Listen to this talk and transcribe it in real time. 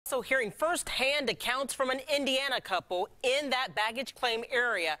Also hearing firsthand accounts from an Indiana couple in that baggage claim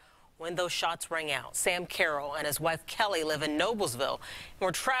area when those shots rang out. Sam Carroll and his wife Kelly live in Noblesville and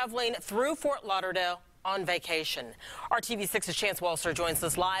were traveling through Fort Lauderdale on vacation. Our TV6's Chance Walser joins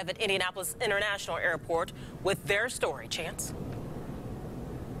us live at Indianapolis International Airport with their story. Chance?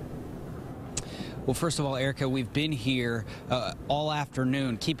 Well, first of all, Erica, we've been here all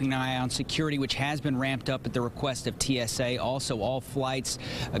afternoon, keeping an eye on security, which has been ramped up at the request of TSA. Also, all flights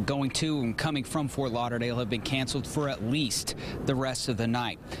going to and coming from Fort Lauderdale have been canceled for at least the rest of the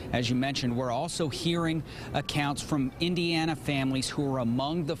night. As you mentioned, we're also hearing accounts from Indiana families who are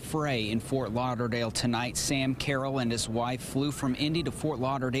among the fray in Fort Lauderdale tonight. Sam Carroll and his wife flew from Indy to Fort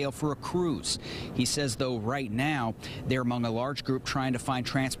Lauderdale for a cruise. He says, though, right now they're among a large group trying to find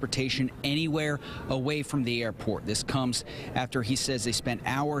transportation anywhere away from the airport. This comes after he says they spent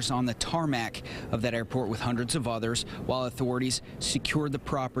hours on the tarmac of that airport with hundreds of others while authorities secured the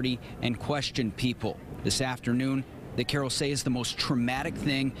property and questioned people. This afternoon, the Carrolls say is the most traumatic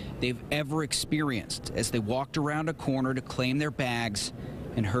thing they've ever experienced as they walked around a corner to claim their bags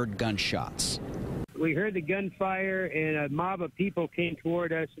and heard gunshots. We heard the gunfire, and a mob of people came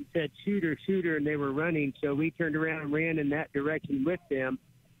toward us and said, "Shooter, shooter," and they were running. So we turned around and ran in that direction with them.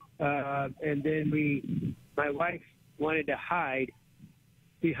 And then my wife wanted to hide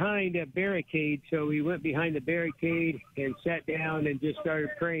behind a barricade, so we went behind the barricade and sat down and just started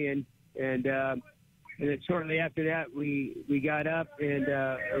praying. And then shortly after that, we got up and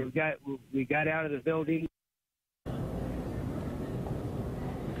we got out of the building.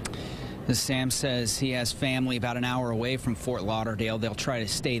 Sam says he has family about an hour away from Fort Lauderdale. They'll try to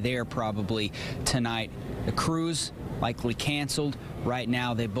stay there probably tonight. The cruise likely canceled. Right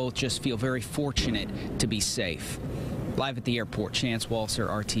now, they both just feel very fortunate to be safe. Live at the airport, Chance Walser,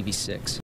 RTV6.